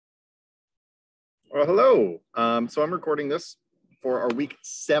Well, hello. So I'm recording this for our week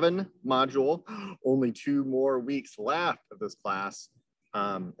 7 module. Only 2 more weeks left of this class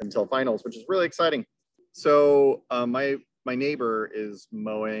until finals, which is really exciting. So my neighbor is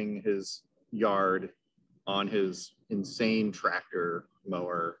mowing his yard on his insane tractor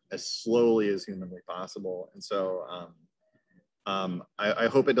mower as slowly as humanly possible. And so I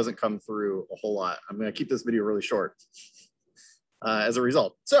hope it doesn't come through a whole lot. I'm going to keep this video really short as a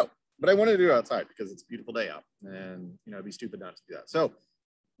result. But I wanted to do it outside because it's a beautiful day out, and it'd be stupid not to do that. So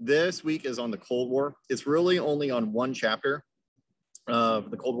this week is on the Cold War. It's really only on one chapter of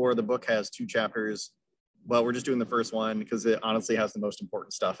the Cold War. The book has 2 chapters, but we're just doing the first one because it honestly has the most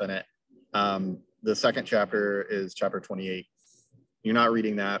important stuff in it. The second chapter is chapter 28. You're not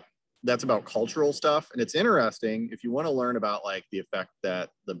reading that. That's about cultural stuff, and it's interesting if you want to learn about like the effect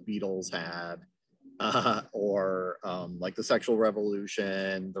that the Beatles had. Or like the sexual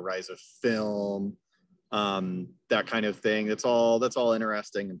revolution, the rise of film, that kind of thing. That's all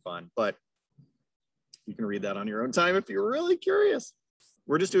interesting and fun, but you can read that on your own time if you're really curious.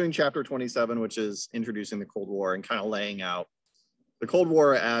 We're just doing chapter 27, which is introducing the Cold War and kind of laying out the Cold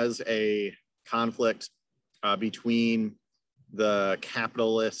War as a conflict between the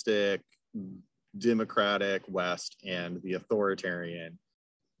capitalistic, democratic West and the authoritarian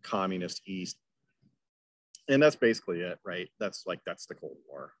communist East. And that's basically it, right? That's the Cold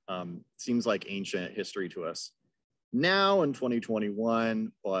War. Seems like ancient history to us now in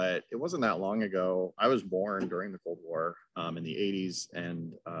 2021, but it wasn't that long ago. I was born during the Cold War in the 80s,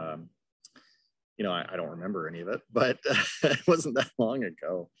 and I don't remember any of it, but it wasn't that long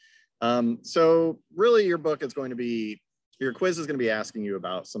ago. So really your quiz is going to be asking you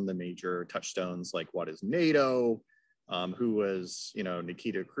about some of the major touchstones, like what is NATO, who was,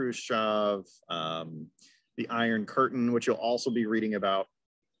 Nikita Khrushchev, the Iron Curtain, which you'll also be reading about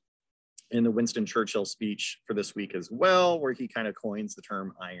in the Winston Churchill speech for this week as well, where he kind of coins the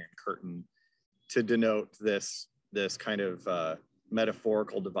term Iron Curtain to denote this kind of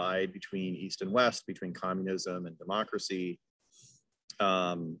metaphorical divide between East and West, between communism and democracy,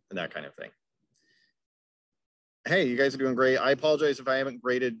 and that kind of thing. Hey, you guys are doing great. I apologize if I haven't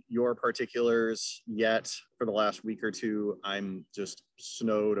graded your particulars yet for the last week or two. I'm just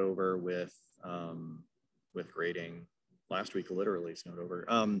snowed over with grading. Last week literally snowed over.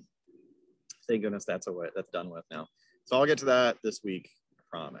 Thank goodness that's done with now. So I'll get to that this week, I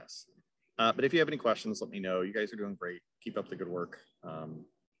promise. But if you have any questions, let me know. You guys are doing great. Keep up the good work.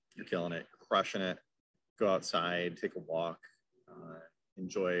 You're killing it, crushing it. Go outside, take a walk,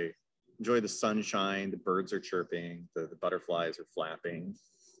 enjoy the sunshine. The birds are chirping, the butterflies are flapping.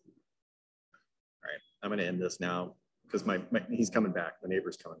 All right, I'm going to end this now because he's coming back. The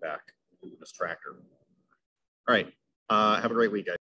neighbor's coming back. This tractor. All right. Have a great week, guys.